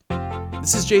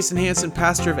This is Jason Hanson,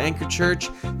 pastor of Anchor Church.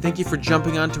 Thank you for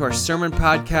jumping onto our sermon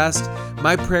podcast.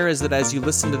 My prayer is that as you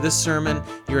listen to this sermon,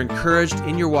 you're encouraged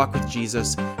in your walk with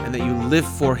Jesus and that you live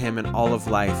for Him in all of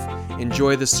life.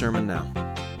 Enjoy this sermon now.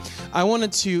 I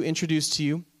wanted to introduce to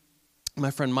you my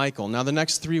friend Michael. Now, the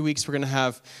next 3 weeks, we're going to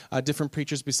have different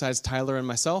preachers besides Tyler and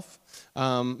myself.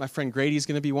 My friend Grady is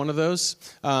going to be one of those.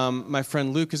 My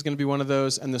friend Luke is going to be one of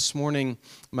those. And this morning,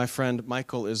 my friend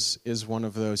Michael is one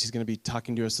of those. He's going to be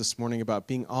talking to us this morning about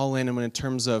being all in and in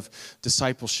terms of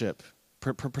discipleship,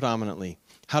 predominantly.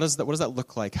 What does that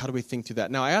look like? How do we think through that?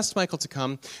 Now, I asked Michael to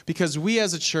come because we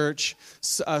as a church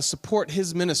support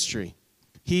his ministry.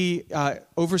 He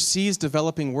oversees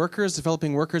Developing Workers.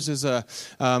 Developing Workers is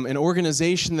an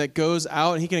organization that goes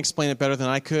out, and he can explain it better than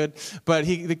I could, but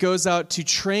that goes out to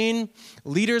train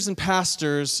leaders and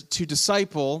pastors to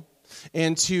disciple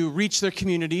and to reach their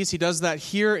communities. He does that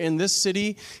here in this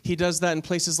city. He does that in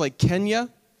places like Kenya.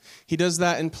 He does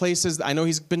that in places, I know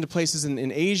he's been to places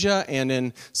in Asia and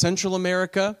in Central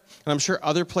America, and I'm sure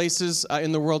other places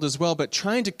in the world as well, but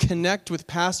trying to connect with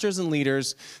pastors and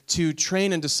leaders to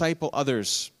train and disciple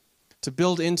others, to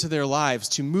build into their lives,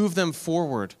 to move them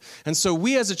forward. And so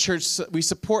we as a church, we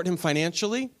support him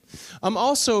financially.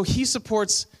 Also, he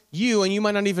supports you, and you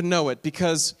might not even know it,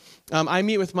 because I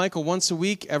meet with Michael once a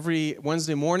week. Every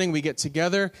Wednesday morning we get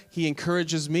together. He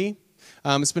encourages me.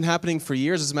 It's been happening for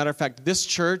years. As a matter of fact, this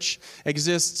church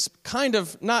exists kind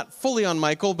of not fully on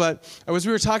Michael, but as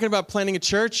we were talking about planting a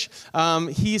church,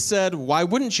 he said, "Why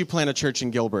wouldn't you plant a church in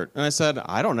Gilbert?" And I said,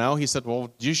 "I don't know." He said,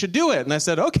 "Well, you should do it." And I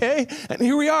said, "Okay." And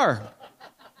here we are.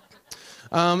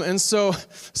 So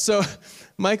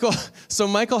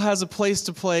Michael has a place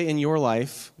to play in your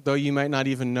life, though you might not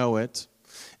even know it.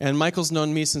 And Michael's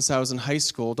known me since I was in high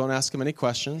school. Don't ask him any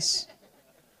questions.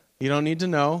 You don't need to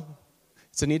know.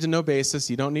 It's a need-to-know basis.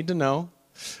 You don't need to know.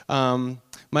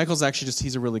 Michael's actually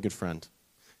he's a really good friend.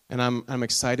 And I'm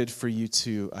excited for you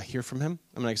to hear from him.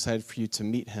 I'm excited for you to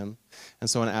meet him. And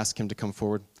so I want to ask him to come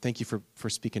forward. Thank you for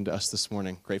speaking to us this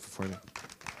morning. Grateful for you.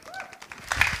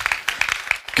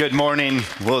 Good morning.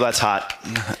 Whoa, that's hot.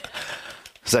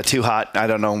 Is that too hot? I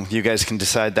don't know. You guys can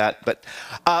decide that. But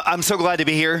I'm so glad to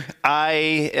be here.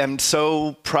 I am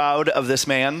so proud of this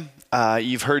man.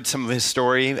 You've heard some of his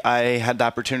story. I had the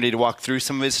opportunity to walk through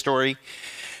some of his story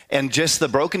and just the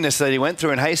brokenness that he went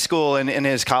through in high school and in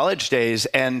his college days,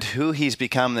 and who he's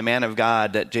become, the man of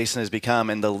God that Jason has become,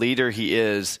 and the leader he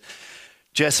is,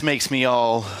 just makes me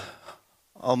all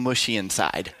mushy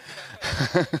inside.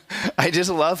 I just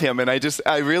love him, and I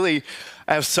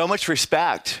have so much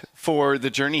respect for the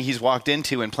journey he's walked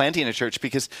into in planting a church,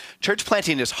 because church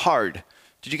planting is hard.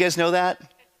 Did you guys know that?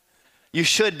 You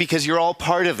should, because you're all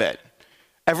part of it.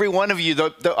 Every one of you,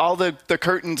 all the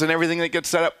curtains and everything that gets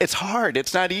set up, it's hard.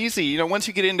 It's not easy. You know, once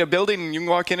you get into a building, you can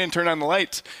walk in and turn on the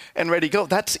lights and ready to go.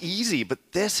 That's easy, but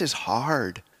this is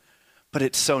hard. But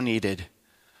it's so needed.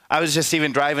 I was just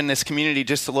even driving this community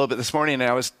just a little bit this morning,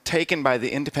 and I was taken by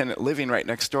the independent living right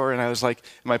next door, and I was like,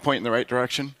 am I pointing in the right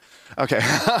direction? Okay.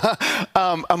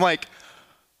 I'm like,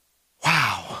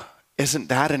 wow, isn't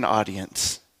that an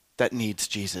audience that needs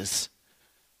Jesus?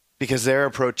 Because they're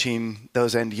approaching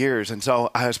those end years. And so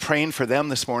I was praying for them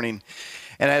this morning.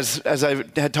 And as I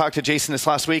had talked to Jason this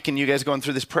last week, and you guys going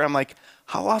through this prayer, I'm like,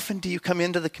 how often do you come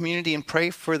into the community and pray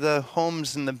for the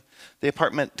homes and the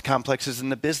apartment complexes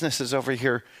and the businesses over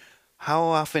here? How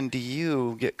often do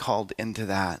you get called into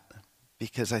that?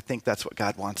 Because I think that's what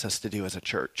God wants us to do as a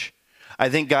church. I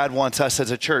think God wants us as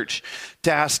a church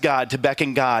to ask God, to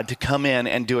beckon God to come in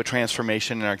and do a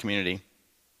transformation in our community.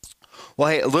 Well,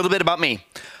 hey, a little bit about me.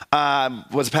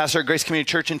 Was a pastor at Grace Community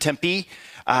Church in Tempe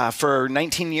for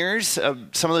 19 years.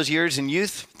 Some of those years in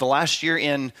youth, the last year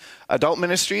in adult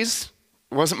ministries.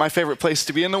 It wasn't my favorite place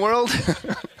to be in the world.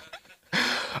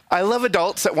 I love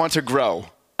adults that want to grow.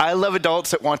 I love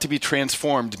adults that want to be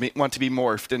transformed, want to be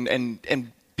morphed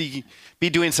and be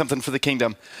doing something for the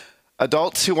kingdom.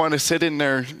 Adults who want to sit in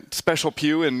their special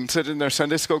pew and sit in their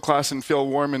Sunday school class and feel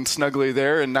warm and snuggly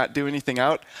there and not do anything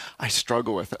out, I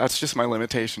struggle with it. That's just my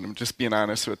limitation. I'm just being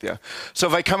honest with you. So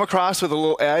if I come across with a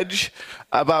little edge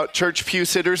about church pew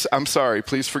sitters, I'm sorry.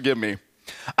 Please forgive me.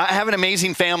 I have an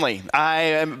amazing family.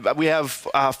 We have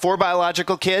 4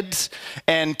 biological kids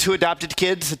and 2 adopted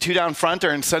kids. The 2 down front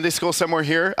are in Sunday school somewhere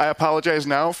here. I apologize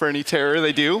now for any terror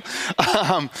they do.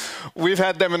 We've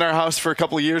had them in our house for a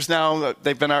couple of years now.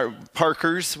 They've been our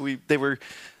Parkers. They were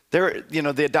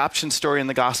The adoption story in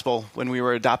the gospel, when we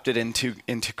were adopted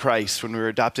into Christ, when we were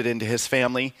adopted into his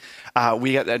family,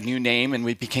 we got that new name and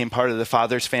we became part of the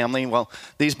Father's family. Well,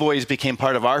 these boys became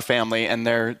part of our family, and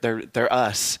they're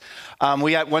us.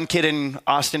 We got one kid in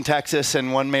Austin, Texas,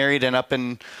 and one married and up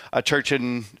in a church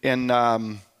in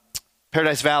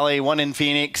Paradise Valley, one in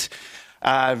Phoenix,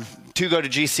 two go to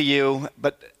GCU,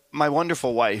 but my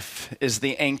wonderful wife is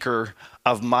the anchor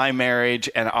of my marriage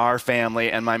and our family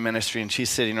and my ministry, and she's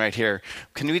sitting right here.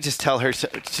 Can we just tell her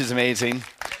she's amazing?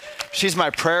 She's my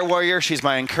prayer warrior. She's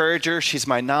my encourager. She's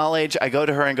my knowledge. I go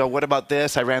to her and go, what about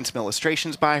this? I ran some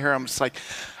illustrations by her. I'm just like,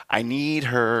 I need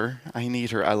her.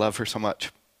 I love her so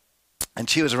much. And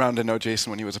she was around to know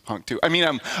Jason when he was a punk too. I mean,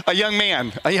 I'm a young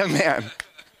man.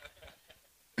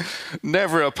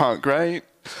 Never a punk, right?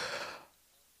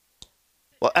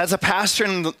 Well, as a pastor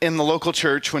in the local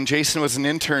church, when Jason was an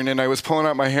intern and I was pulling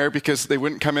out my hair because they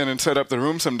wouldn't come in and set up the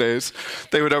room some days,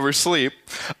 they would oversleep,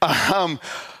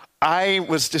 I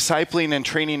was discipling and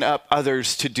training up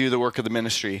others to do the work of the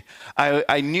ministry.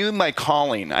 I knew my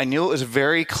calling. I knew it was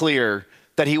very clear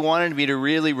that he wanted me to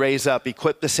really raise up,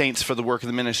 equip the saints for the work of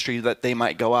the ministry that they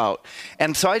might go out.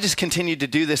 And so I just continued to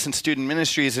do this in student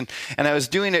ministries, and I was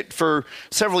doing it for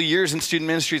several years in student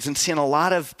ministries and seeing a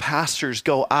lot of pastors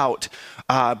go out,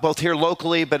 both here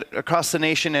locally, but across the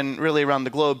nation and really around the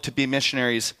globe to be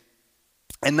missionaries.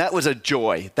 And that was a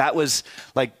joy. That was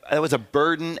a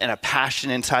burden and a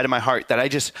passion inside of my heart that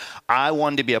I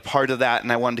wanted to be a part of that,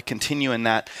 and I wanted to continue in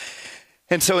that.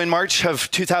 And so in March of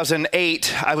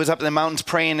 2008, I was up in the mountains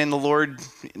praying, and the Lord,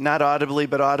 not audibly,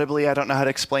 but audibly, I don't know how to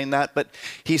explain that, but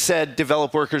he said,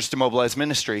 develop workers to mobilize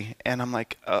ministry. And I'm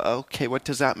like, okay, what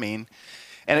does that mean?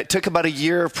 And it took about a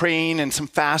year of praying and some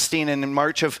fasting. And in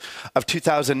March of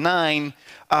 2009,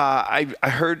 I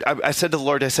said to the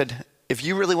Lord, I said, if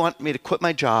you really want me to quit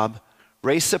my job,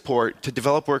 raise support to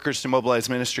develop workers to mobilize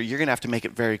ministry, you're going to have to make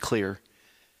it very clear.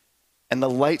 And the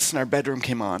lights in our bedroom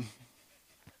came on.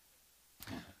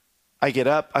 I get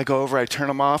up, I go over, I turn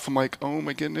them off. I'm like, oh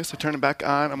my goodness. I turn them back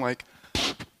on. I'm like,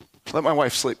 let my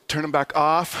wife sleep. Turn them back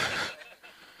off.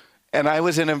 And I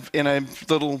was in a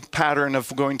little pattern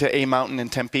of going to a mountain in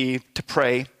Tempe to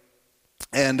pray.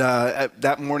 And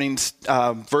that morning's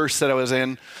verse that I was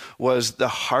in was, the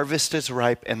harvest is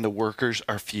ripe and the workers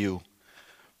are few.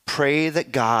 Pray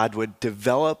that God would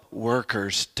develop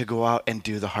workers to go out and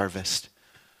do the harvest.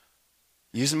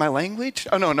 Using my language?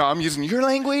 Oh, no, I'm using your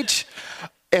language.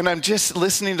 And I'm just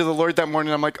listening to the Lord that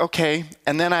morning. I'm like, okay.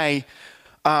 And then I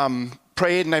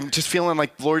prayed, and I'm just feeling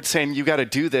like the Lord saying, you got to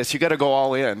do this. You got to go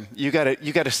all in. You got to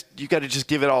just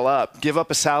give it all up. Give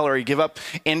up a salary. Give up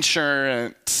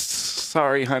insurance.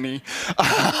 Sorry, honey.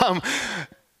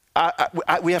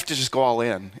 We have to just go all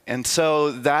in. And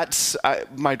so that's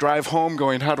my drive home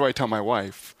going, how do I tell my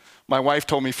wife? My wife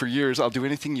told me for years, I'll do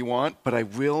anything you want, but I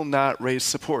will not raise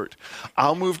support.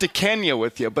 I'll move to Kenya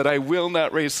with you, but I will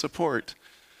not raise support.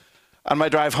 On my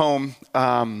drive home,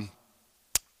 I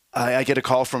get a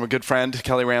call from a good friend,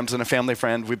 Kelly Ramsden, a family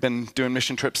friend. We've been doing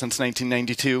mission trips since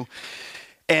 1992.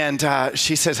 And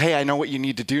she says, hey, I know what you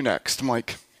need to do next. I'm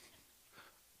like,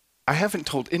 I haven't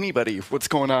told anybody what's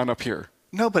going on up here.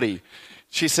 Nobody.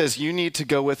 She says, you need to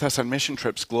go with us on mission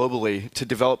trips globally to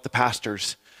develop the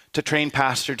pastors, to train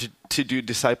pastors to do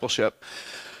discipleship.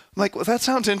 I'm like, well, that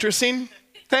sounds interesting.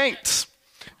 Thanks.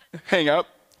 Hang up.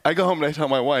 I go home and I tell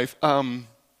my wife,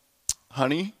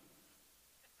 honey,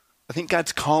 I think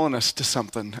God's calling us to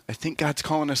something. I think God's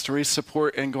calling us to raise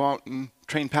support and go out and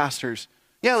train pastors.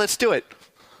 Yeah, let's do it.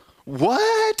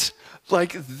 What?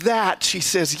 Like that, she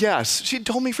says yes. She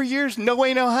told me for years, no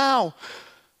way, no how.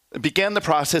 It began the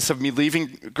process of me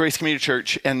leaving Grace Community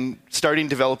Church and starting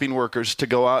developing workers to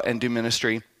go out and do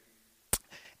ministry.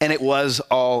 And it was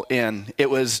all in. It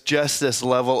was just this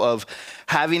level of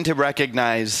having to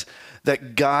recognize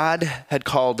that God had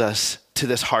called us to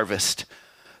this harvest.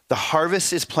 The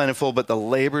harvest is plentiful, but the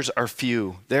labors are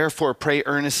few. Therefore, pray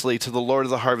earnestly to the Lord of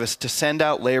the harvest to send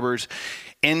out laborers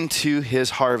into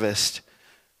his harvest.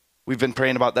 We've been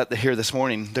praying about that here this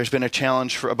morning. There's been a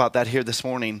challenge about that here this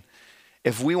morning.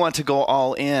 If we want to go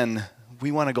all in,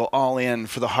 we want to go all in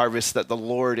for the harvest that the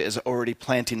Lord is already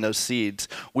planting those seeds.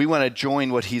 We want to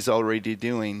join what he's already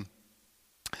doing.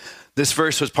 This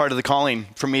verse was part of the calling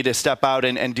for me to step out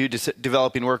and do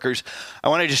developing workers. I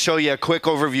want to just show you a quick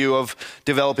overview of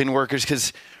developing workers,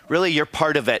 because really you're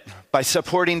part of it. By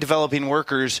supporting developing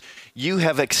workers, you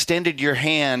have extended your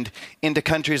hand into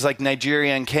countries like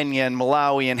Nigeria and Kenya and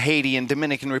Malawi and Haiti and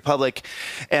Dominican Republic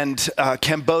and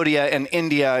Cambodia and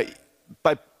India.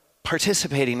 By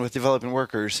participating with developing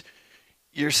workers,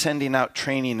 you're sending out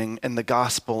training and the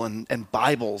gospel and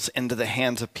Bibles into the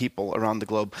hands of people around the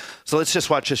globe. So let's just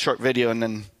watch a short video and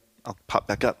then I'll pop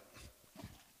back up.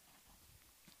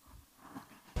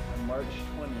 On March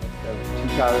 20th of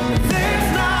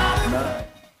 2009,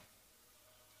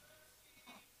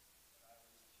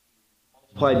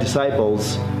 multiplied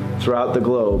disciples throughout the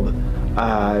globe.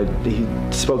 He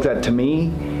spoke that to me,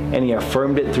 and he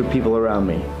affirmed it through people around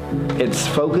me. It's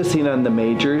focusing on the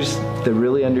majors, the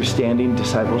really understanding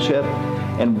discipleship,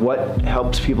 and what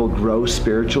helps people grow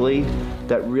spiritually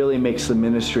that really makes the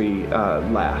ministry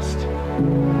last.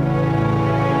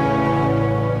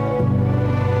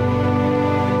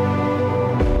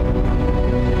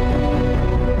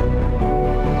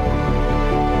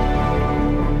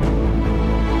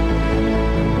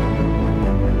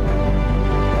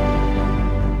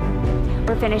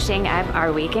 Finishing up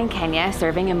our week in Kenya,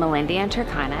 serving in Malindi and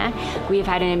Turkana. We've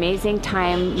had an amazing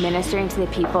time ministering to the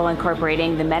people,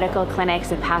 incorporating the medical clinics,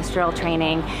 the pastoral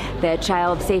training, the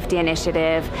child safety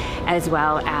initiative, as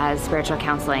well as spiritual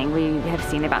counseling. We have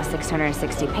seen about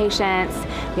 660 patients.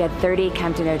 We had 30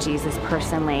 come to know Jesus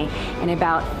personally, and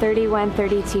about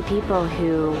 32 people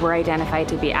who were identified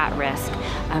to be at risk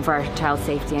for our child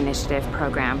safety initiative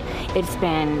program. It's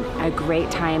been a great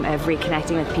time of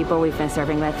reconnecting with people we've been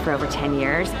serving with for over 10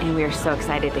 years, and we are so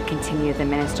excited to continue the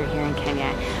ministry here in Kenya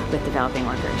with developing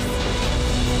workers.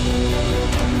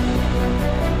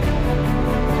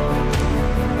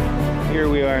 Here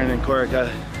we are in Nkoreka,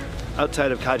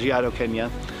 outside of Kajiado, Kenya.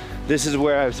 This is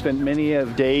where I've spent many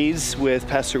of days with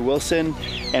Pastor Wilson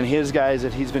and his guys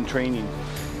that he's been training.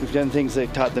 We've done things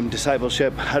that taught them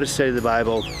discipleship, how to study the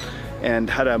Bible, and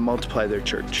how to multiply their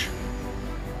church.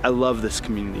 I love this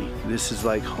community. This is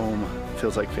like home,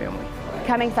 feels like family.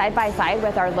 Coming side by side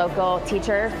with our local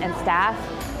teachers and staff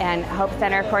and Hope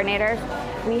Center coordinators,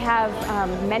 we have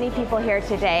many people here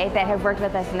today that have worked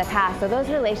with us in the past. So those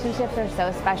relationships are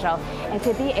so special. And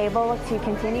to be able to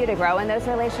continue to grow in those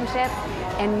relationships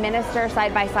and minister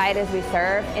side by side as we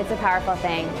serve, it's a powerful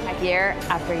thing. Like year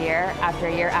after year, after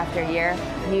year after year,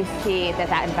 you see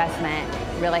that investment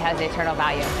really has eternal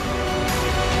value.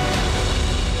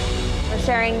 We're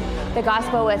sharing the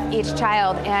gospel with each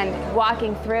child and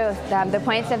walking through the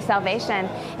points of salvation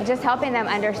and just helping them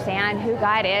understand who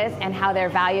God is and how they're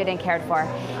valued and cared for.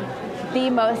 The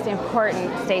most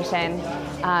important station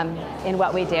in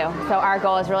what we do. So our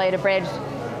goal is really to bridge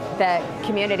the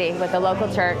community with the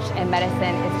local church, and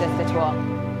medicine is just a tool.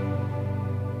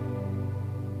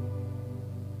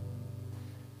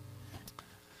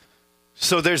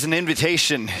 So there's an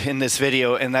invitation in this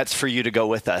video, and that's for you to go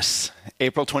with us.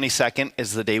 April 22nd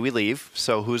is the day we leave.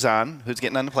 So who's on? Who's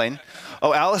getting on the plane?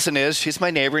 Oh, Allison is. She's my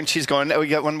neighbor, and she's going. Oh, we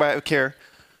got one back here.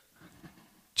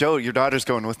 Joe, your daughter's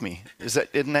going with me.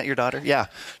 Isn't that your daughter? Yeah.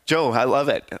 Joe, I love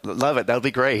it. Love it. That'll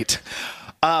be great.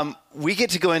 We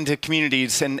get to go into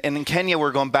communities, and in Kenya,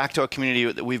 we're going back to a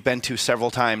community that we've been to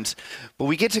several times. But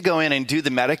we get to go in and do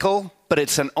the medical, but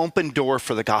it's an open door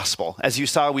for the gospel. As you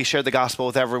saw, we shared the gospel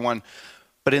with everyone.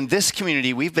 But in this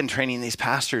community, we've been training these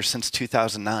pastors since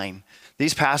 2009.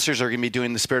 These pastors are going to be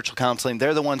doing the spiritual counseling.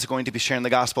 They're the ones going to be sharing the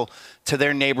gospel to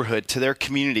their neighborhood, to their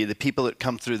community, the people that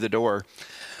come through the door.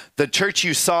 The church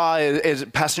you saw is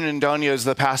Pastor Ndonyo is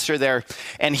the pastor there,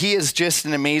 and he is just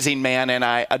an amazing man, and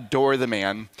I adore the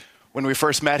man. When we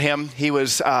first met him, he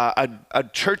was a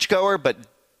churchgoer, but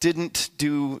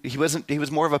he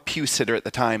was more of a pew sitter at the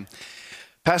time.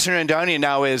 Pastor Ndonyo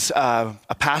now is a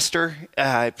pastor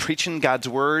preaching God's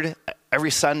word every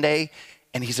Sunday,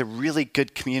 and he's a really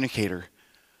good communicator.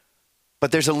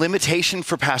 But there's a limitation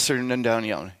for Pastor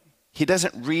Ndonyo. He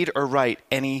doesn't read or write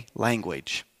any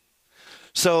language.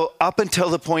 So up until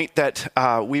the point that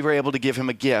we were able to give him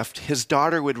a gift, his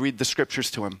daughter would read the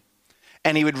scriptures to him.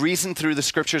 And he would reason through the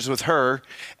scriptures with her,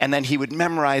 and then he would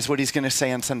memorize what he's going to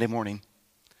say on Sunday morning.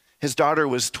 His daughter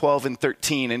was 12 and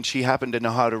 13, and she happened to know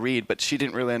how to read, but she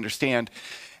didn't really understand.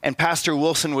 And Pastor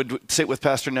Wilson would sit with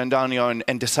Pastor Ndonyo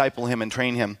and disciple him and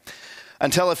train him.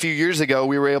 Until a few years ago,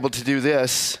 we were able to do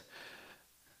this.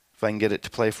 If I can get it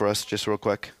to play for us just real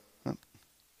quick.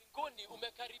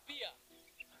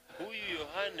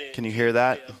 Can you hear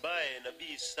that?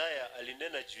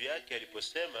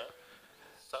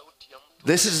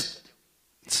 This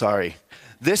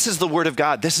is the Word of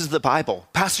God. This is the Bible.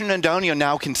 Pastor Ndonyo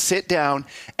now can sit down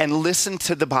and listen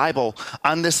to the Bible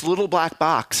on this little black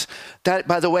box that,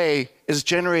 by the way, is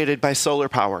generated by solar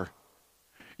power.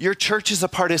 Your church is a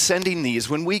part of sending these.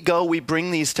 When we go, we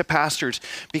bring these to pastors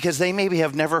because they maybe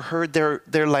have never heard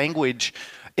their language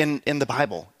in the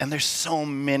Bible. And there's so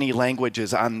many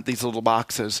languages on these little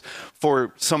boxes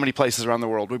for so many places around the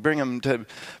world. We bring them to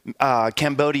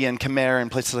Cambodia and Khmer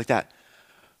and places like that.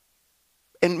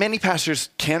 And many pastors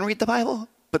can read the Bible,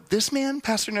 but this man,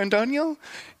 Pastor Nandano,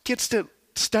 gets to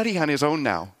study on his own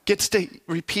now, gets to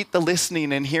repeat the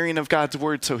listening and hearing of God's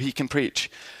word so he can preach.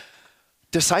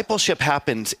 Discipleship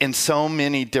happens in so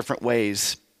many different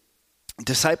ways.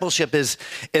 Discipleship is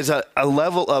a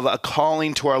level of a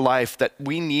calling to our life that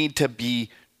we need to be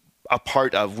a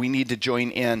part of. We need to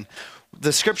join in.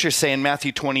 The scriptures say in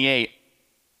Matthew 28,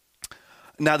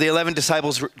 now the 11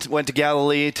 disciples went to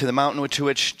Galilee, to the mountain to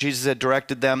which Jesus had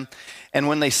directed them. And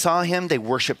when they saw him, they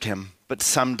worshiped him, but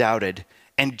some doubted.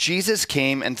 And Jesus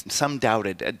came and some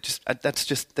doubted.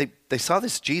 They saw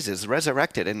this Jesus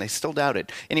resurrected and they still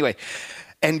doubted. Anyway,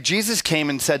 and Jesus came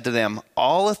and said to them,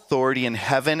 all authority in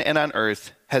heaven and on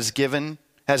earth has been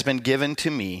given to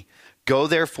me. Go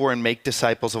therefore and make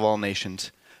disciples of all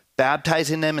nations,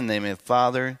 baptizing them in the name of the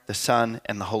Father, the Son,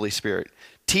 and the Holy Spirit,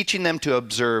 teaching them to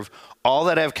observe all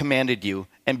that I have commanded you.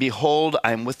 And behold,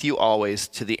 I am with you always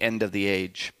to the end of the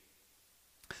age.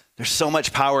 There's so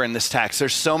much power in this text.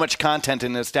 There's so much content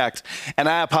in this text. And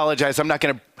I apologize. I'm not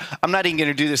even going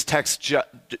to do this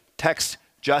text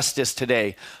justice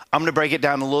today. I'm going to break it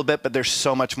down a little bit, but there's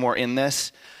so much more in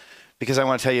this because I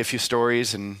want to tell you a few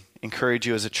stories and encourage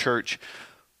you as a church.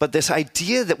 But this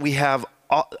idea that we have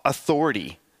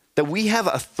authority, that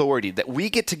we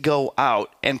get to go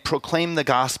out and proclaim the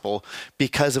gospel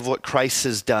because of what Christ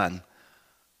has done,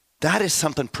 that is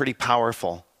something pretty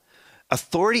powerful.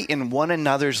 Authority in one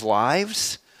another's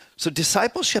lives. So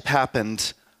discipleship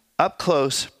happens up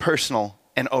close, personal,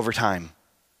 and over time.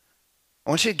 I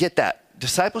want you to get that.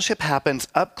 Discipleship happens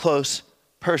up close,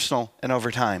 personal, and over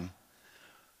time.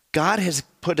 God has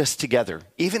put us together,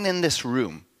 even in this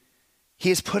room. He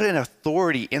has put an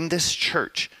authority in this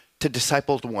church to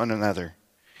disciple one another.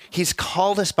 He's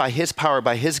called us by his power,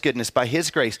 by his goodness, by his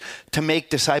grace to make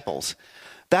disciples.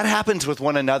 That happens with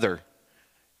one another.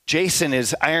 Jason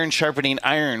is iron sharpening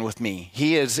iron with me.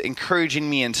 He is encouraging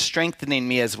me and strengthening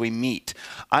me as we meet.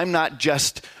 I'm not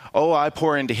just, I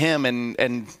pour into him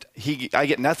and I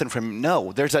get nothing from him.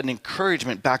 No, there's an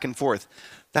encouragement back and forth.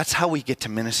 That's how we get to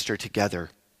minister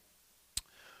together.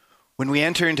 When we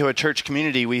enter into a church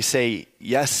community, we say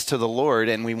yes to the Lord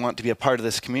and we want to be a part of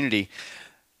this community.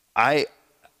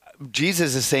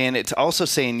 Jesus is saying, it's also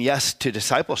saying yes to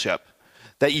discipleship.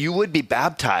 That you would be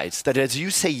baptized, that as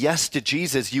you say yes to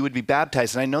Jesus, you would be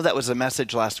baptized. And I know that was the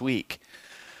message last week.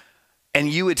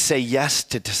 And you would say yes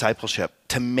to discipleship,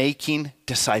 to making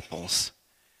disciples.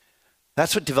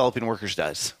 That's what Developing Workers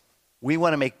does. We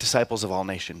want to make disciples of all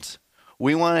nations.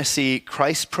 We want to see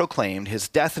Christ proclaimed, his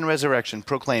death and resurrection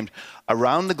proclaimed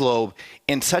around the globe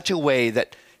in such a way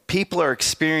that people are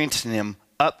experiencing him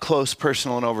up close,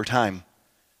 personal, and over time.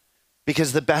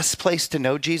 Because the best place to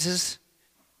know Jesus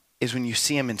is when you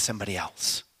see him in somebody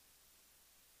else.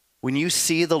 When you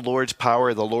see the Lord's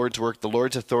power, the Lord's work, the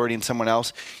Lord's authority in someone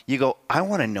else, you go, I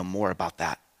want to know more about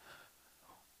that.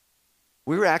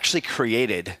 We were actually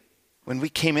created, when we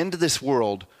came into this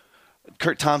world,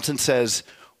 Kurt Thompson says,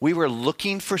 we were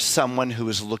looking for someone who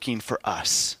was looking for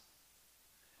us.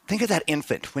 Think of that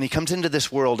infant when he comes into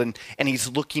this world and he's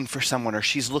looking for someone or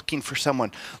she's looking for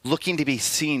someone, looking to be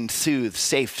seen, soothed,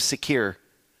 safe, secure.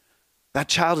 That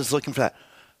child is looking for that.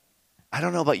 I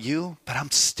don't know about you, but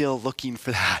I'm still looking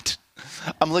for that.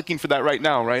 I'm looking for that right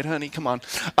now, right, honey? Come on.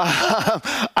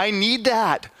 I need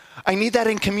that. I need that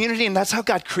in community, and that's how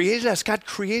God created us. God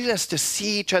created us to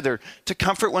see each other, to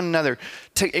comfort one another,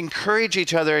 to encourage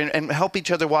each other and help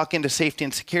each other walk into safety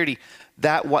and security,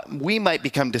 that what we might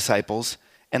become disciples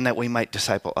and that we might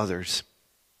disciple others.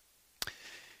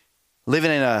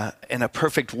 Living in a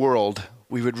perfect world,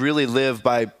 we would really live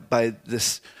by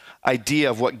this idea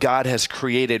of what God has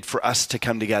created for us to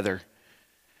come together.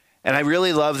 And I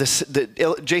really love this.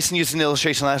 Jason used an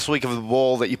illustration last week of a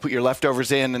bowl that you put your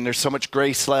leftovers in and there's so much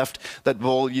grace left. That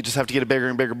bowl, you just have to get a bigger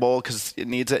and bigger bowl because it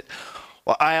needs it.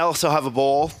 Well, I also have a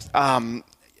bowl.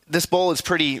 This bowl is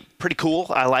pretty cool.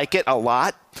 I like it a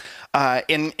lot.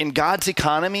 In God's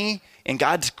economy, in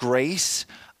God's grace,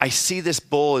 I see this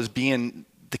bowl as being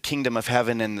the kingdom of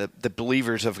heaven and the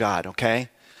believers of God, okay?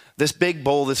 This big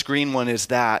bowl, this green one, is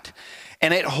that.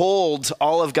 And it holds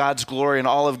all of God's glory and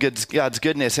all of God's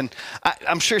goodness. And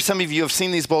I'm sure some of you have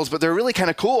seen these bowls, but they're really kind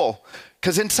of cool.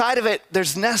 Because inside of it,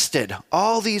 there's nested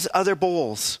all these other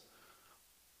bowls.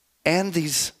 And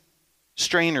these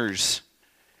strainers.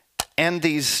 And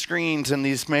these screens and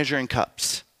these measuring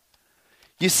cups.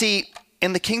 You see,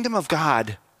 in the kingdom of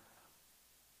God,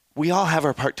 we all have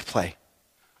our part to play.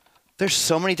 There's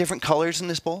so many different colors in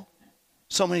this bowl.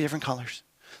 So many different colors.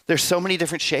 There's so many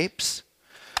different shapes.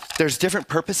 There's different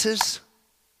purposes.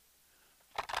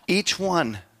 Each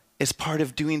one is part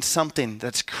of doing something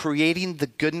that's creating the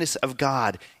goodness of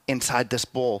God inside this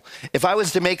bowl. If I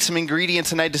was to make some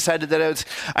ingredients and I decided that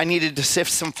I needed to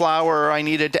sift some flour or I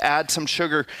needed to add some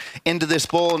sugar into this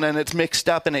bowl, and then it's mixed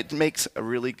up and it makes a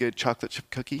really good chocolate chip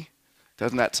cookie,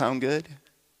 doesn't that sound good?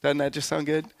 Doesn't that just sound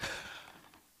good?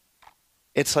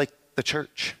 It's like the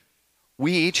church.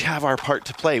 We each have our part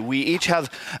to play. We each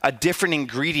have a different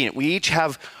ingredient. We each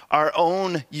have our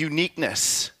own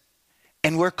uniqueness.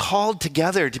 And we're called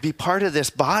together to be part of this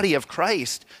body of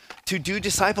Christ, to do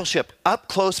discipleship up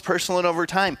close, personal, and over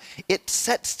time. It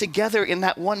sets together in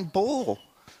that one bowl.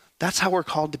 That's how we're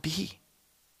called to be.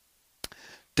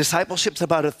 Discipleship's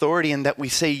about authority in that we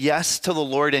say yes to the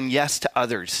Lord and yes to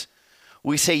others.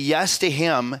 We say yes to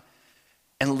him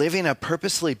and living a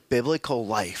purposely biblical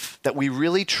life that we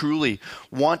really truly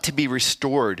want to be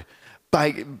restored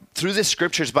through the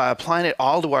scriptures by applying it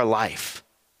all to our life.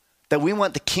 That we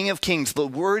want the King of Kings, the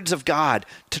words of God,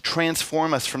 to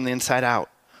transform us from the inside out.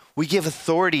 We give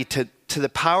authority to the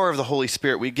power of the Holy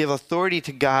Spirit. We give authority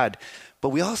to God, but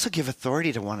we also give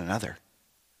authority to one another.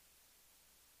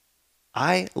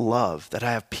 I love that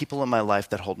I have people in my life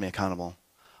that hold me accountable.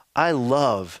 I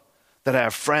love that I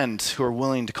have friends who are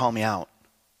willing to call me out.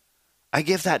 I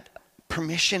give that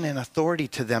permission and authority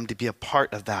to them to be a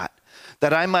part of that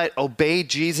I might obey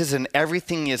Jesus in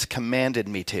everything he has commanded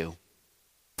me to.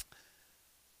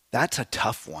 That's a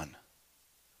tough one.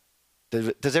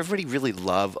 Does everybody really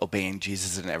love obeying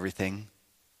Jesus in everything?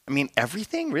 I mean,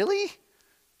 everything, really?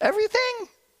 Everything?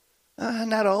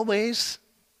 Not always.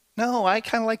 No, I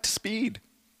kind of like to speed.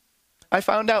 I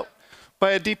found out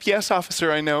by a DPS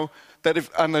officer I know that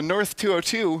if on the North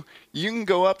 202, you can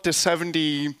go up to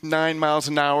 79 miles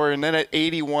an hour, and then at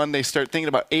 81, they start thinking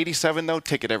about 87, though,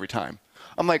 ticket every time.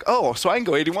 I'm like, oh, so I can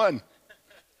go 81.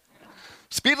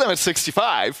 Speed limit's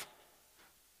 65,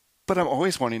 but I'm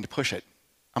always wanting to push it.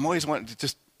 I'm always wanting to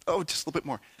just a little bit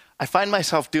more. I find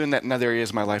myself doing that in other areas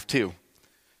of my life, too.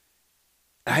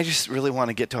 And I just really want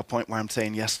to get to a point where I'm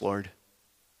saying, yes, Lord,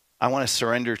 I want to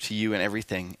surrender to you in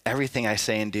everything. Everything I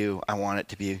say and do, I want it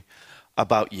to be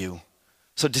about you.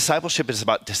 So discipleship is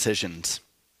about decisions.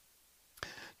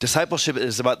 Discipleship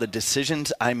is about the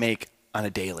decisions I make on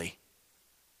a daily,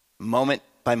 moment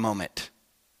by moment.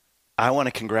 I want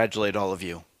to congratulate all of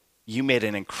you. You made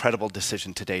an incredible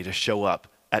decision today to show up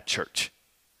at church.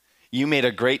 You made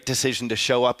a great decision to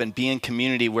show up and be in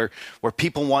community where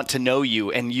people want to know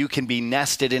you, and you can be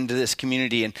nested into this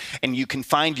community, and you can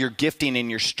find your gifting and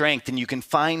your strength, and you can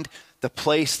find the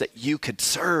place that you could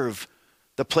serve,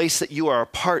 the place that you are a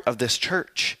part of this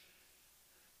church.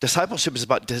 Discipleship is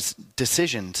about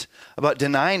decisions, about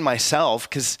denying myself,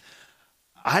 because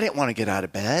I didn't want to get out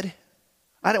of bed.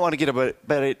 I didn't want to get out of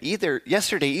bed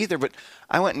yesterday either, but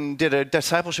I went and did a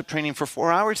discipleship training for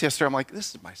 4 hours yesterday. I'm like,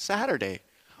 this is my Saturday.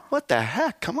 What the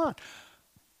heck? Come on.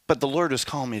 But the Lord was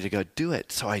calling me to go do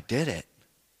it, so I did it.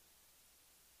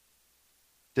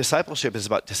 Discipleship is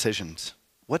about decisions.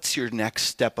 What's your next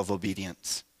step of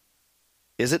obedience?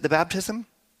 Is it the baptism?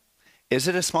 Is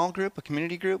it a small group, a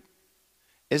community group?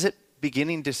 Is it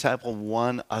beginning to disciple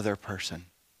one other person?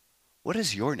 What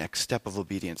is your next step of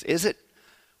obedience? Is it,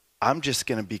 I'm just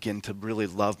going to begin to really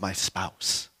love my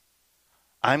spouse.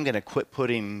 I'm going to quit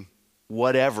putting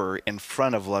whatever in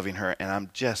front of loving her, and I'm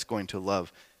just going to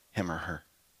love him or her.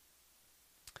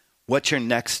 What's your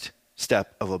next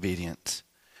step of obedience?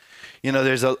 You know,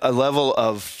 there's a level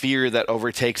of fear that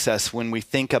overtakes us when we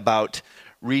think about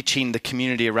reaching the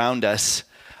community around us.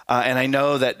 And I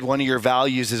know that one of your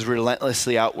values is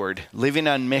relentlessly outward, living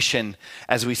on mission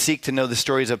as we seek to know the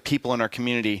stories of people in our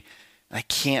community. And I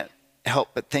can't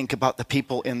help but think about the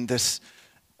people in this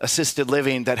assisted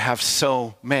living that have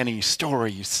so many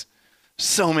stories.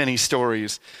 So many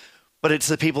stories. But it's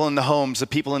the people in the homes, the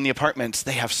people in the apartments,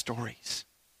 they have stories.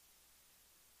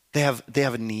 They have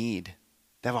a need.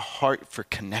 They have a heart for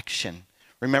connection.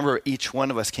 Remember, each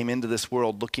one of us came into this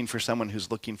world looking for someone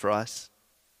who's looking for us.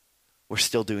 We're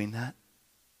still doing that.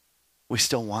 We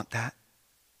still want that.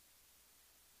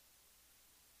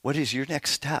 What is your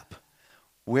next step?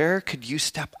 Where could you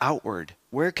step outward?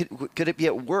 Where could it be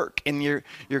at work, in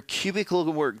your cubicle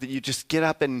of work, that you just get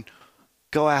up and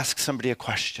go ask somebody a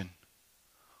question?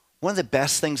 One of the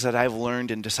best things that I've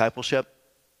learned in discipleship,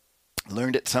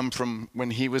 learned it some from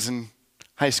when he was in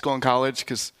high school and college,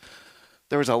 because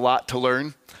there was a lot to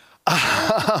learn.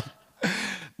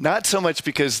 Not so much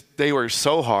because they were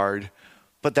so hard,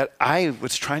 but that I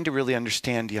was trying to really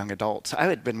understand young adults. I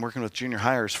had been working with junior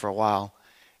hires for a while,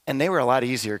 and they were a lot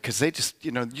easier because they just,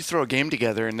 you throw a game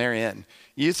together and they're in.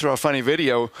 You throw a funny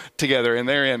video together and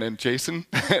they're in. And Jason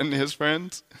and his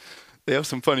friends, they have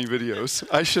some funny videos.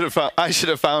 I should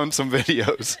have found some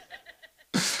videos.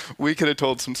 We could have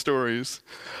told some stories.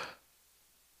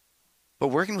 But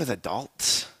working with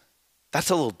adults, that's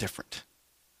a little different.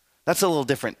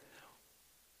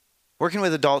 Working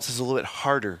with adults is a little bit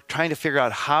harder, trying to figure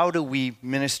out how do we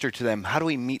minister to them? How do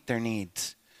we meet their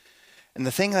needs? And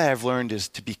the thing that I've learned is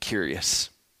to be curious.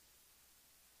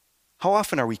 How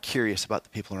often are we curious about the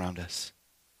people around us?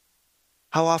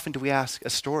 How often do we ask a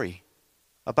story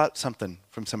about something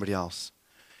from somebody else?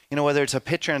 You know, whether it's a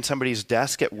picture on somebody's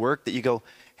desk at work that you go,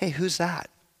 hey, who's that?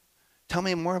 Tell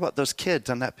me more about those kids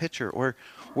on that picture. Or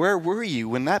where were you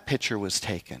when that picture was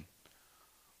taken?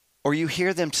 Or you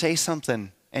hear them say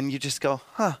something and you just go,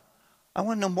 I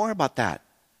want to know more about that.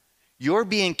 Your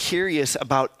being curious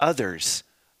about others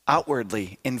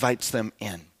outwardly invites them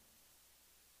in.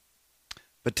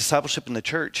 But discipleship in the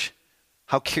church,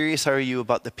 how curious are you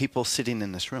about the people sitting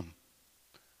in this room?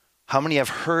 How many have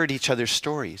heard each other's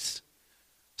stories?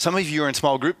 Some of you are in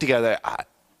small group together.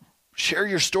 Share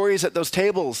your stories at those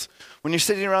tables. When you're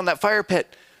sitting around that fire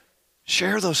pit,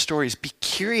 share those stories. Be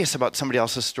curious about somebody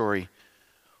else's story.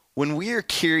 When we are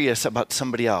curious about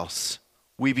somebody else,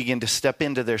 we begin to step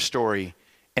into their story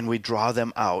and we draw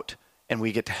them out and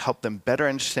we get to help them better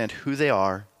understand who they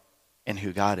are and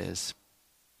who God is.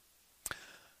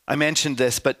 I mentioned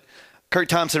this, but Kurt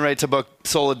Thompson writes a book,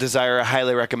 Soul of Desire. I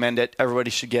highly recommend it.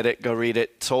 Everybody should get it. Go read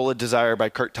it. Soul of Desire by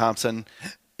Kurt Thompson.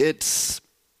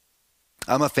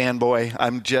 I'm a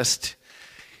fanboy.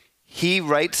 He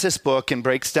writes this book and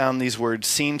breaks down these words,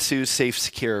 seen, soothed, safe,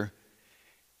 secure.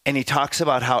 And he talks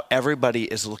about how everybody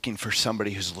is looking for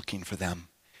somebody who's looking for them.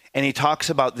 And he talks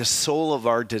about the soul of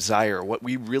our desire. What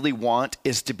we really want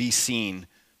is to be seen,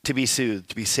 to be soothed,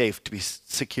 to be safe, to be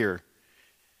secure.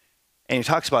 And he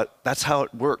talks about that's how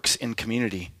it works in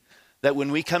community. That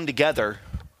when we come together,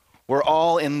 we're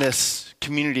all in this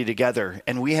community together.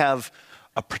 And we have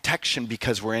a protection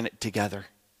because we're in it together.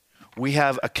 We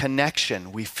have a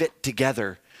connection. We fit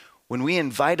together. When we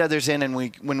invite others in and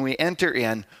when we enter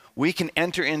in, we can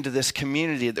enter into this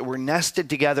community that we're nested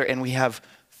together and we have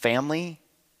family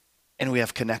and we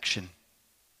have connection.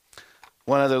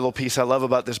 One other little piece I love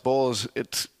about this bowl is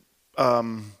its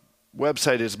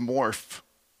website is Morph.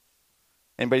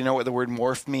 Anybody know what the word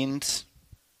morph means?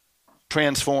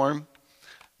 Transform.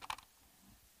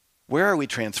 Where are we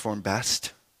transformed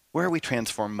best? Where are we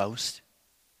transformed most?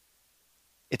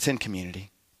 It's in community.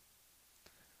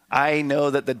 I know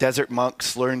that the desert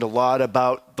monks learned a lot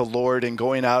about the Lord and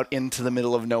going out into the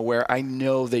middle of nowhere. I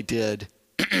know they did.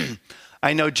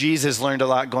 I know Jesus learned a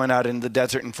lot going out in the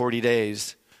desert in 40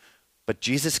 days. But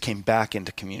Jesus came back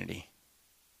into community.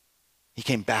 He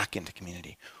came back into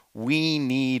community. We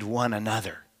need one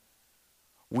another.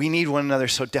 We need one another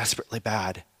so desperately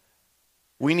bad.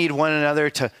 We need one another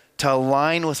to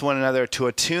align with one another, to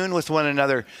attune with one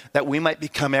another, that we might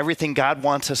become everything God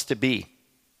wants us to be.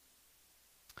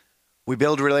 We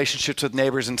build relationships with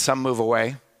neighbors and some move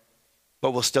away,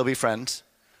 but we'll still be friends.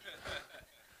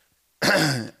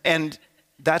 And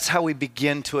that's how we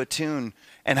begin to attune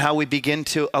and how we begin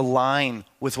to align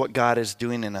with what God is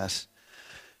doing in us.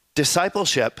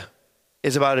 Discipleship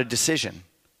is about a decision.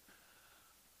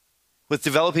 With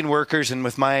developing workers and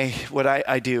with what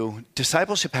I do,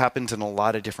 discipleship happens in a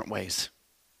lot of different ways.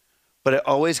 But it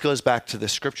always goes back to the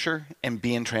scripture and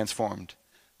being transformed.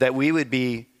 That we would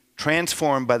be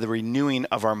transformed by the renewing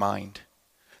of our mind.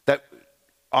 That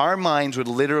our minds would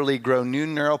literally grow new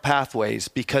neural pathways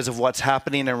because of what's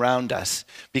happening around us,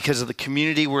 because of the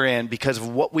community we're in, because of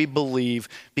what we believe,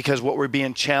 because of what we're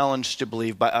being challenged to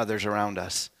believe by others around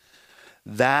us.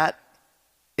 That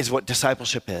is what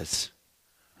discipleship is.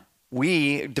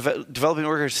 We, developing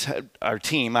workers, our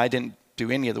team, I didn't do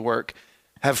any of the work,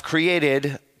 have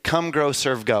created Come, Grow,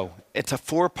 Serve, Go. It's a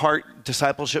 4-part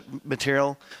discipleship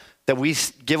material that we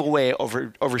give away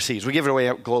overseas. We give it away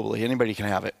globally. Anybody can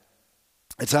have it.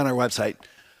 It's on our website.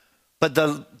 But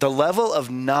the level of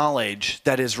knowledge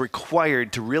that is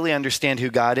required to really understand who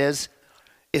God is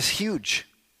huge.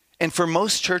 And for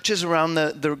most churches around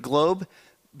the globe,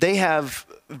 they have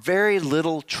very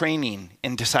little training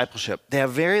in discipleship. They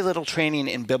have very little training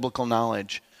in biblical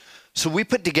knowledge. So we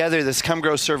put together this Come,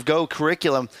 Grow, Serve, Go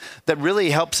curriculum that really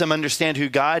helps them understand who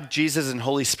God, Jesus, and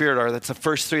Holy Spirit are. That's the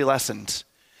first 3 lessons.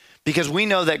 Because we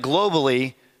know that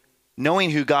globally,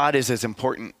 knowing who God is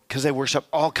important because they worship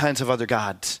all kinds of other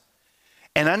gods.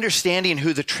 And understanding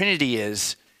who the Trinity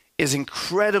is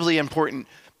incredibly important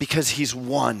because he's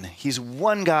one. He's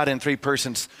one God in 3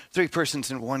 persons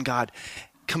in one God.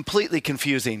 Completely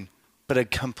confusing, but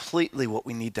completely what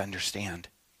we need to understand.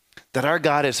 That our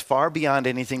God is far beyond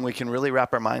anything we can really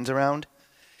wrap our minds around.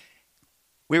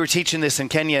 We were teaching this in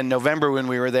Kenya in November when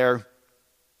we were there,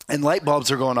 and light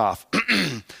bulbs are going off.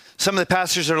 Some of the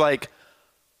pastors are like,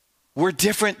 we're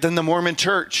different than the Mormon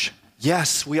church.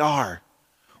 Yes, we are.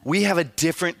 We have a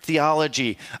different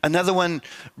theology. Another one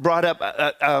brought up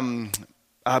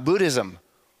Buddhism.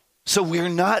 So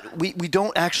we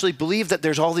don't actually believe that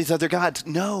there's all these other gods.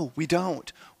 No, we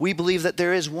don't. We believe that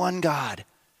there is one God.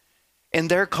 In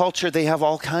their culture, they have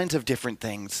all kinds of different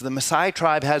things. The Maasai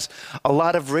tribe has a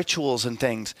lot of rituals and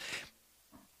things.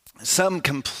 Some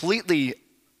completely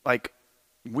like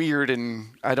weird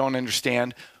and I don't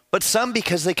understand, but some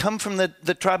because they come from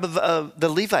the tribe of the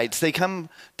Levites. They come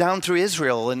down through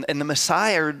Israel, and the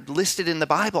Maasai are listed in the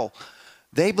Bible.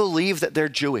 They believe that they're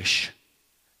Jewish.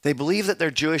 They believe that they're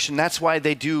Jewish, and that's why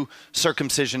they do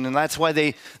circumcision, and that's why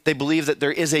they believe that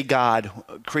there is a God,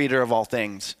 creator of all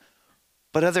things.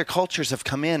 But other cultures have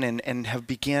come in and have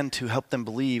began to help them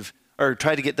believe, or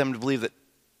try to get them to believe that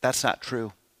that's not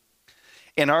true.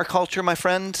 In our culture, my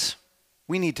friends,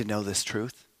 we need to know this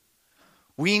truth.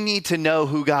 We need to know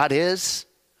who God is.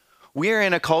 We are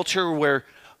in a culture where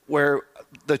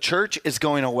the church is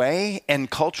going away and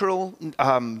cultural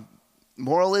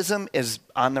moralism is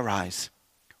on the rise.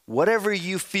 Whatever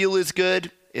you feel is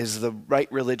good is the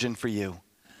right religion for you.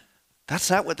 That's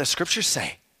not what the scriptures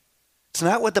say. It's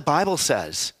not what the Bible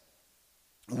says.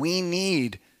 We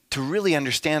need to really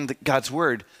understand God's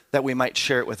word that we might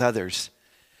share it with others.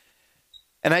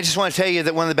 And I just want to tell you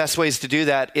that one of the best ways to do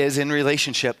that is in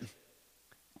relationship.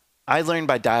 I learn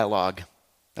by dialogue.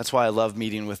 That's why I love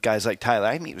meeting with guys like Tyler.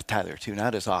 I meet with Tyler too,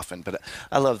 not as often, but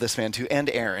I love this man too, and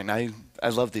Aaron. I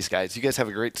love these guys. You guys have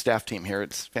a great staff team here.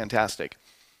 It's fantastic.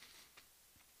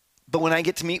 But when I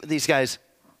get to meet with these guys,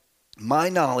 my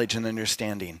knowledge and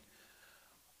understanding,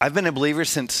 I've been a believer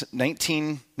since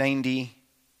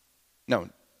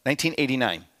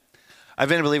 1989. I've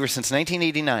been a believer since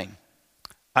 1989.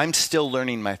 I'm still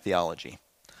learning my theology.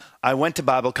 I went to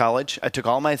Bible college. I took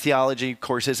all my theology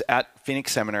courses at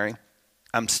Phoenix Seminary.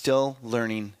 I'm still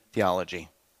learning theology.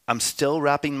 I'm still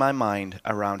wrapping my mind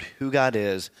around who God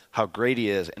is, how great he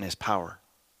is, and his power.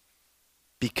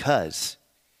 Because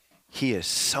he is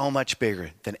so much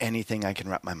bigger than anything I can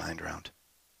wrap my mind around.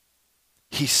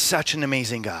 He's such an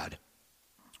amazing God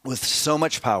with so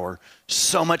much power,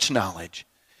 so much knowledge.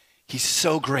 He's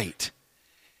so great.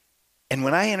 And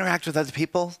when I interact with other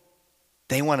people,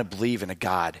 they want to believe in a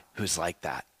God who's like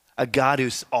that. A God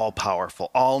who's all powerful,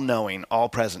 all knowing, all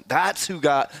present. That's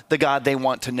the God they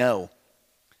want to know.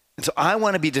 And so I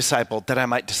want to be discipled that I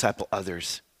might disciple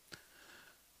others.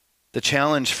 The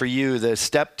challenge for you, the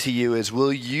step to you is,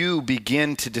 will you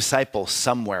begin to disciple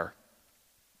somewhere?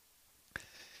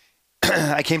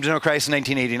 I came to know Christ in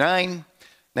 1989,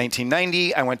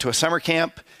 1990. I went to a summer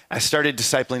camp. I started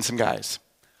discipling some guys.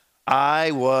 I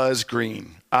was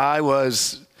green. I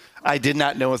did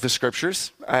not know the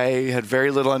scriptures. I had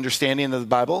very little understanding of the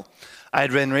Bible. I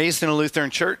had been raised in a Lutheran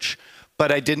church,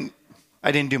 but I didn't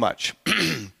do much.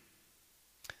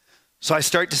 So I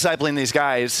start discipling these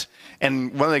guys,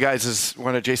 and one of the guys is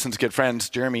one of Jason's good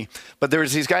friends, Jeremy. But there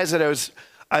was these guys that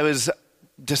I was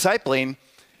discipling,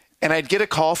 and I'd get a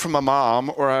call from a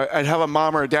mom, or I'd have a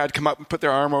mom or a dad come up and put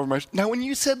their arm over my. Now, when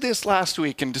you said this last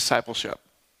week in discipleship,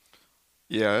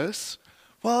 yes.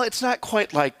 Well, it's not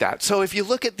quite like that. So if you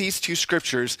look at these two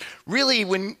scriptures, really,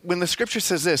 when the scripture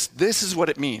says this is what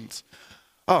it means.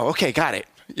 Oh, okay, got it.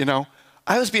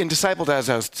 I was being discipled as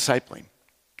I was discipling.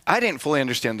 I didn't fully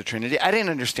understand the Trinity. I didn't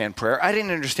understand prayer. I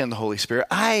didn't understand the Holy Spirit.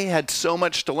 I had so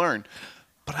much to learn.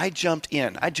 But I jumped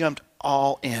in. I jumped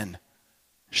all in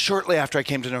shortly after I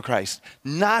came to know Christ,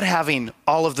 not having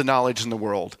all of the knowledge in the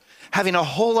world, having a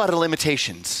whole lot of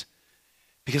limitations.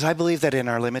 Because I believe that in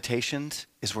our limitations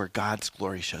is where God's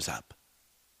glory shows up.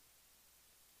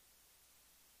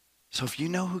 So if you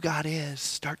know who God is,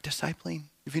 start discipling.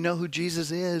 If you know who Jesus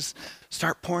is,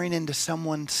 start pouring into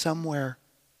someone somewhere.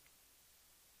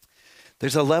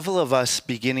 There's a level of us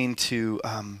beginning to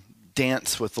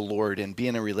dance with the Lord and be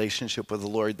in a relationship with the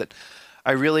Lord that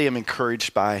I really am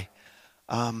encouraged by.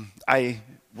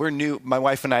 We're new. My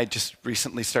wife and I just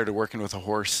recently started working with a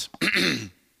horse.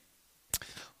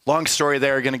 Long story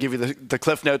there, going to give you the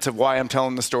cliff notes of why I'm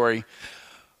telling the story.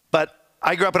 But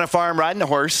I grew up on a farm riding a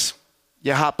horse.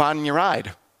 You hop on and you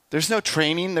ride. There's no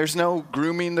training. There's no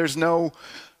grooming. I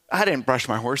didn't brush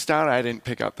my horse down. I didn't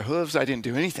pick out the hooves. I didn't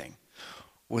do anything.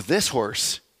 With this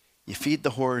horse, you feed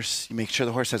the horse. You make sure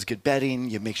the horse has good bedding.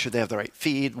 You make sure they have the right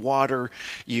feed, water.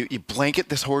 You blanket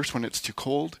this horse when it's too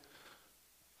cold.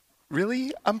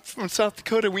 Really? I'm from South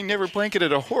Dakota. We never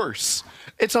blanketed a horse.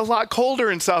 It's a lot colder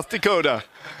in South Dakota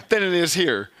than it is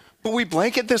here. But we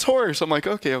blanket this horse. I'm like,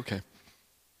 okay.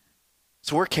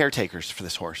 So we're caretakers for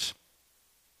this horse.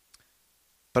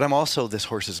 But I'm also this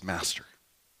horse's master.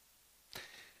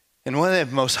 And one of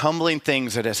the most humbling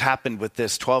things that has happened with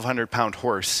this 1,200-pound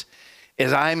horse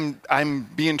is I'm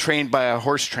being trained by a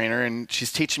horse trainer, and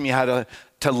she's teaching me how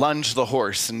to lunge the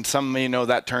horse. And some may know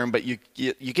that term, but you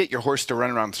get your horse to run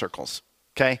around in circles,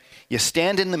 okay? You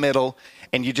stand in the middle,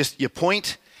 and you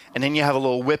point, and then you have a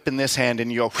little whip in this hand,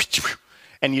 and you go,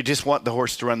 and you just want the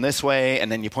horse to run this way,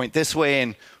 and then you point this way,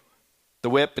 and the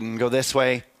whip, and go this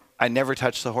way. I never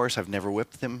touched the horse. I've never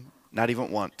whipped him, not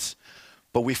even once.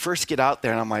 But we first get out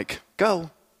there, and I'm like,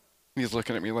 go. He's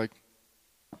looking at me like,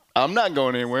 I'm not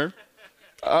going anywhere.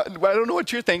 I don't know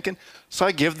what you're thinking. So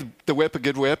I give the whip a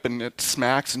good whip, and it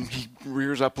smacks, and he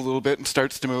rears up a little bit and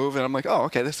starts to move. And I'm like, oh,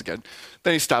 okay, this is good.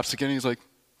 Then he stops again. He's like,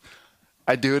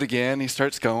 I do it again. He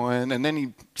starts going, and then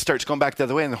he starts going back the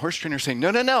other way. And the horse trainer's saying,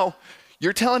 no.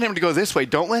 You're telling him to go this way.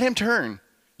 Don't let him turn.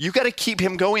 You got to keep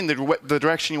him going the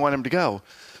direction you want him to go.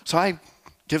 So I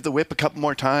give the whip a couple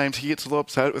more times. He gets a little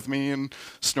upset with me and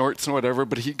snorts and whatever,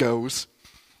 but he goes.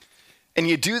 And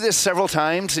you do this several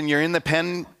times, and you're in the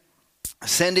pen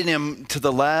sending him to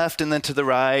the left and then to the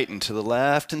right and to the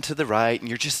left and to the right. And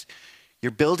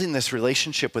you're building this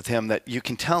relationship with him that you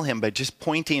can tell him by just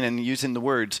pointing and using the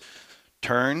words,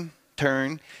 turn,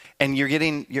 turn. And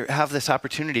you have this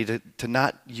opportunity to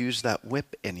not use that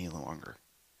whip any longer.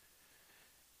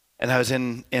 And I was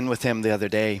in with him the other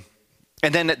day.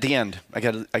 And then at the end, I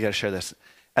gotta share this.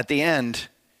 At the end,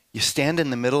 you stand in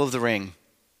the middle of the ring,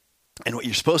 and what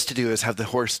you're supposed to do is have the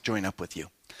horse join up with you.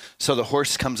 So the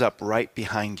horse comes up right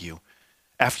behind you.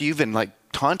 After you've been like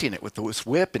taunting it with this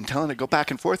whip and telling it go back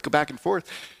and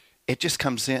forth, it just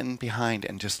comes in behind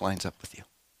and just lines up with you.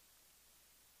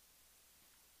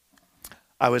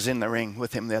 I was in the ring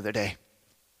with him the other day,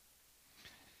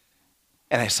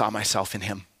 and I saw myself in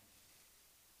him.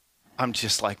 I'm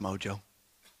just like Mojo.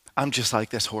 I'm just like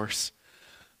this horse.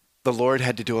 The Lord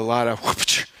had to do a lot of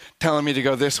whoopch, telling me to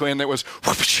go this way, and it was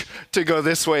whoopch, to go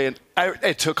this way. And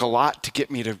it took a lot to get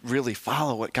me to really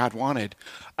follow what God wanted.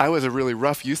 I was a really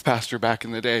rough youth pastor back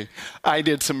in the day. I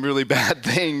did some really bad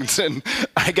things, and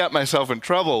I got myself in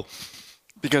trouble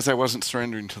because I wasn't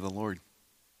surrendering to the Lord.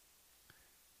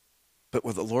 But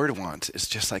what the Lord wants is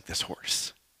just like this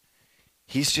horse.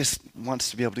 He just wants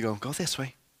to be able to go this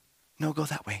way. No, go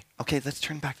that way. Okay, let's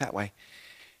turn back that way.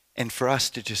 And for us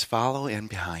to just follow in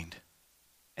behind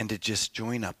and to just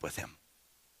join up with him.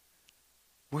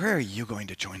 Where are you going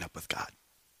to join up with God?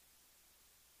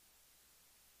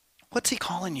 What's he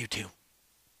calling you to?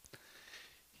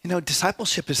 You know,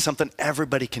 discipleship is something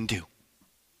everybody can do.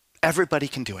 Everybody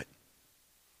can do it.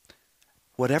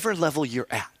 Whatever level you're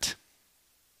at,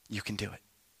 you can do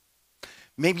it.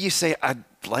 Maybe you say, I'd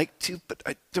like to, but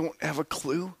I don't have a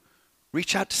clue.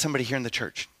 Reach out to somebody here in the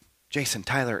church. Jason,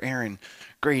 Tyler, Aaron,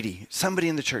 Grady, somebody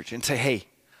in the church, and say, hey,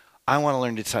 I want to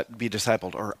learn to be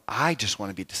discipled, or I just want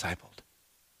to be discipled.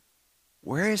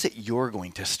 Where is it you're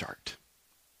going to start?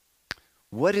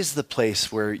 What is the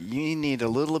place where you need a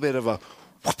little bit of a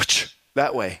whoopach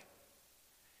that way?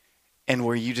 And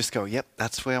where you just go, yep,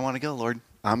 that's the way I want to go, Lord.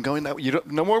 I'm going that way.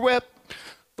 No more whip.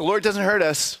 The Lord doesn't hurt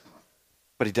us,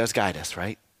 but he does guide us,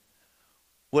 right?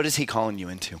 What is he calling you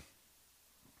into?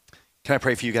 Can I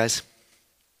pray for you guys?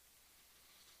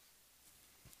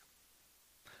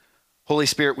 Holy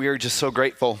Spirit, we are just so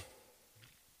grateful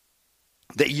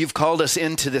that you've called us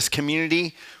into this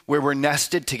community where we're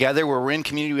nested together, where we're in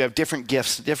community. We have different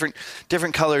gifts, different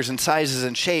colors and sizes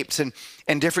and shapes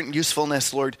and different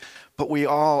usefulness, Lord. But we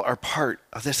all are part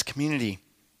of this community.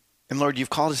 And Lord, you've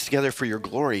called us together for your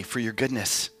glory, for your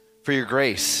goodness, for your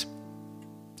grace.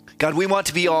 God, we want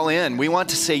to be all in. We want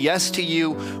to say yes to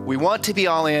you. We want to be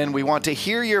all in. We want to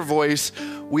hear your voice.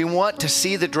 We want to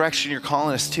see the direction you're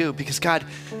calling us to. Because God,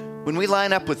 when we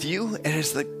line up with you, it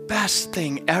is the best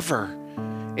thing ever.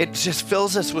 It just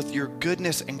fills us with your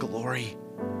goodness and glory.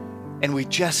 And we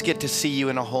just get to see you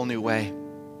in a whole new way.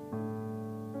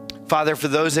 Father, for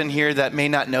those in here that may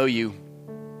not know you,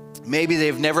 maybe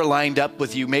they've never lined up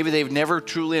with you. Maybe they've never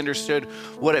truly understood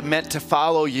what it meant to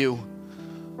follow you.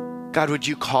 God, would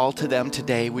you call to them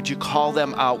today? Would you call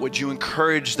them out? Would you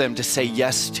encourage them to say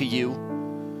yes to you?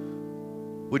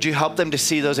 Would you help them to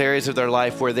see those areas of their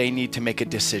life where they need to make a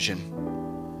decision?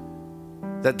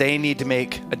 That they need to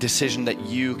make a decision that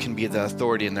you can be the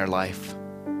authority in their life.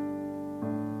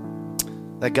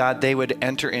 That God, they would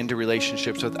enter into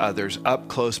relationships with others, up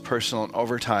close, personal, and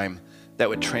over time, that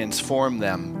would transform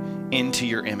them into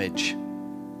your image.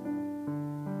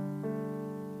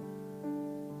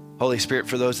 Holy Spirit,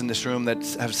 for those in this room that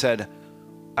have said,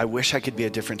 I wish I could be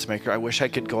a difference maker. I wish I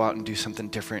could go out and do something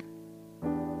different.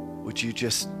 Would you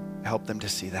just help them to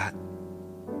see that?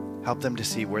 Help them to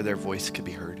see where their voice could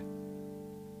be heard.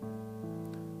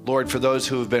 Lord, for those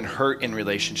who have been hurt in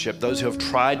relationship, those who have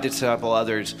tried to disciple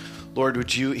others, Lord,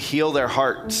 would you heal their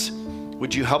hearts?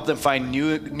 Would you help them find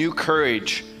new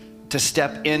courage to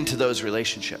step into those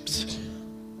relationships?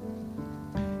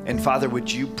 And Father,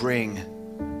 would you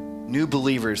bring new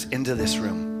believers into this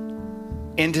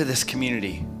room, into this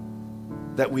community,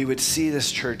 that we would see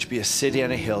this church be a city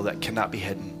on a hill that cannot be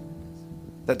hidden,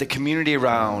 that the community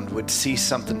around would see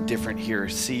something different here,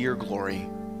 see your glory,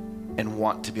 and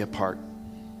want to be a part.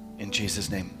 In Jesus'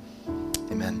 name,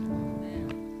 amen.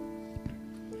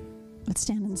 Let's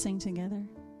stand and sing together.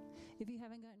 If you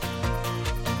haven't gotten...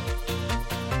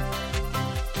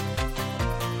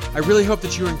 I really hope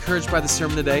that you were encouraged by the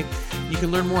sermon today. You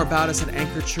can learn more about us at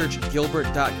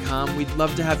anchorchurchgilbert.com. We'd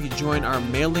love to have you join our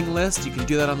mailing list. You can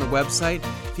do that on the website.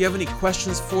 If you have any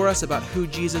questions for us about who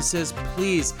Jesus is,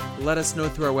 please let us know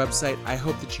through our website. I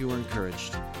hope that you were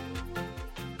encouraged.